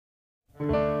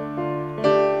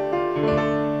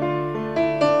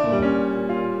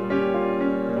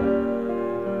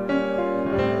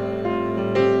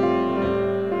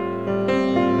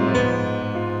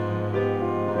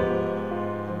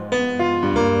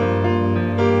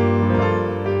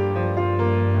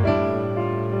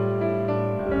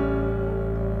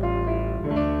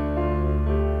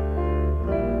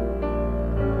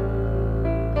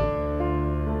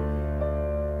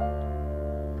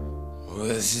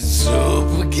She's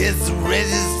up against the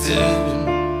register,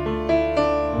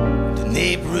 an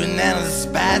apron and a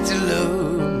spatula.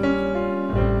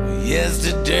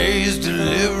 Yesterday's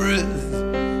deliveries,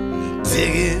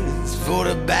 tickets for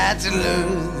the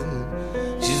bachelors.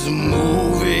 She's a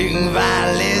moving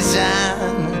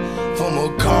violation, from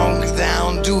her conch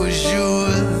down to her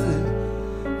shoes.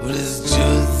 But it's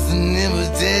just an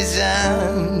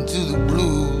invitation to the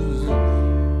blues.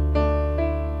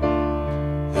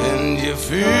 And you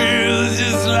feel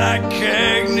just like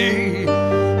Cagney.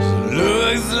 She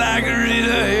looks like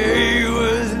Rita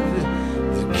Hayworth,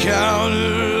 the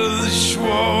counter of the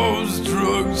Schwab's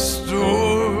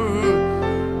drugstore.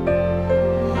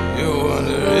 You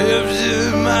wonder if she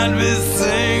might be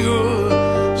single.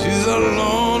 She's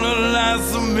alone like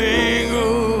some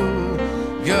mingle.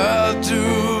 Got to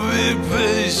be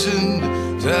patient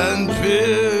and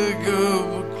pick up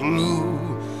a clue.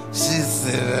 She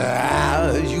said,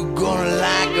 how you gonna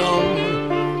like 'em?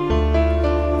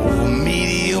 Over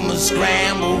medium or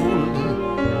scrambled.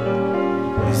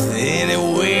 It's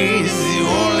anyways the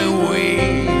only way.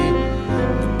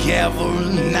 Be careful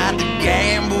not to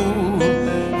gamble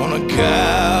on a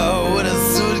car with a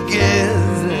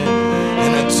suitcase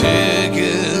and a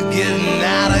ticket getting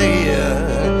out of here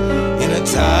in a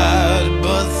tired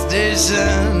bus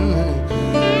station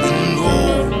and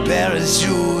old pair of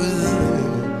shoes.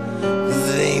 'Cause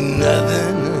it ain't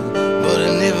nothing but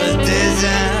an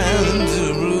invitation to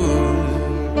the blues.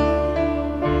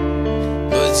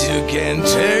 But you can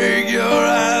take your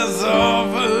eyes off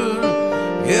her,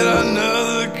 get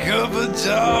another cup of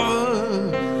java.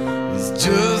 It's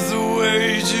just the way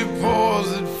she pours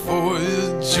it for you,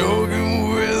 joking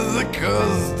with the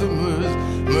customers.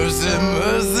 Mercy,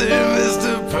 mercy,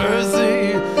 Mr. Percy,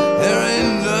 there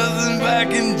ain't nothing back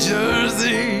in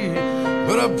Jersey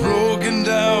but a broken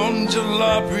down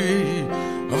jalopy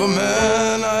of a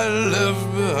man I left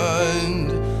behind,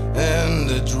 and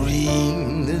a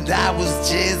dream that I was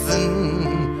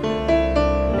chasing,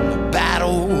 a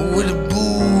battle with the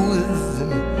booze,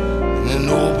 and an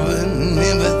open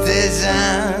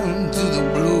invitation to the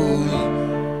blues.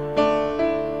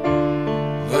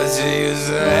 But she used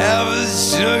to have a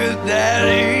sugar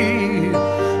daddy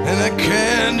and a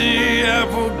candy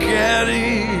apple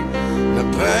caddy, and a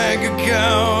bank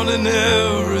account and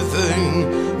everything,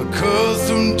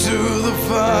 accustomed to the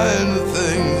finer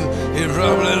things. He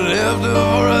probably left her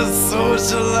for a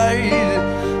socialite,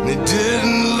 and he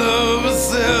didn't love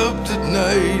except at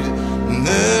night. And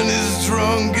then he's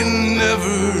drunk and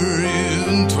never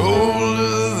even told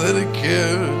her that he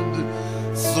cared.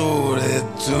 So they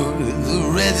took the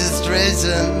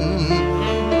registration,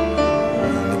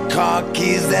 the car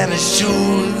keys and the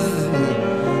shoes,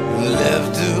 and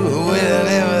left her with an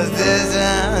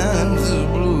invitation to the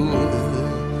blues.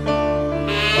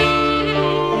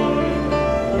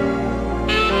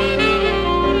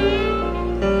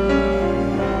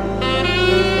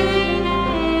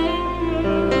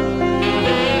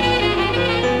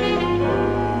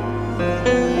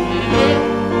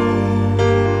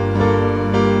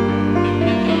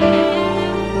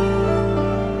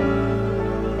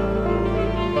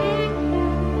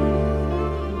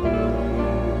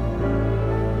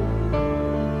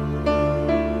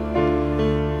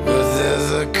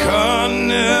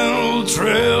 Continental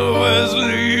Trail West,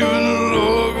 leaving the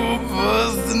local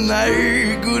bus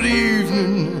tonight. Good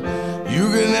evening, you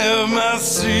can have my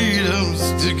seat, I'm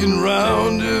sticking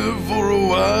around here for a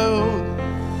while.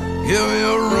 Give me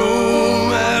a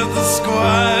room at the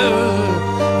Squire,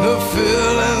 the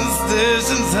filling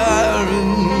station's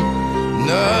hiring, and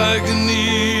I can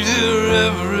eat here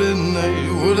every night.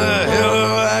 What the hell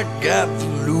have I got to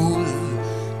lose?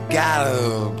 Got a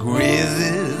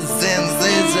crazy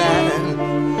sensation,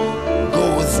 go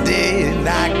stay and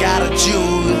I gotta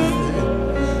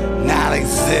choose, not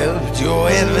accept your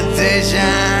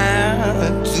invitation.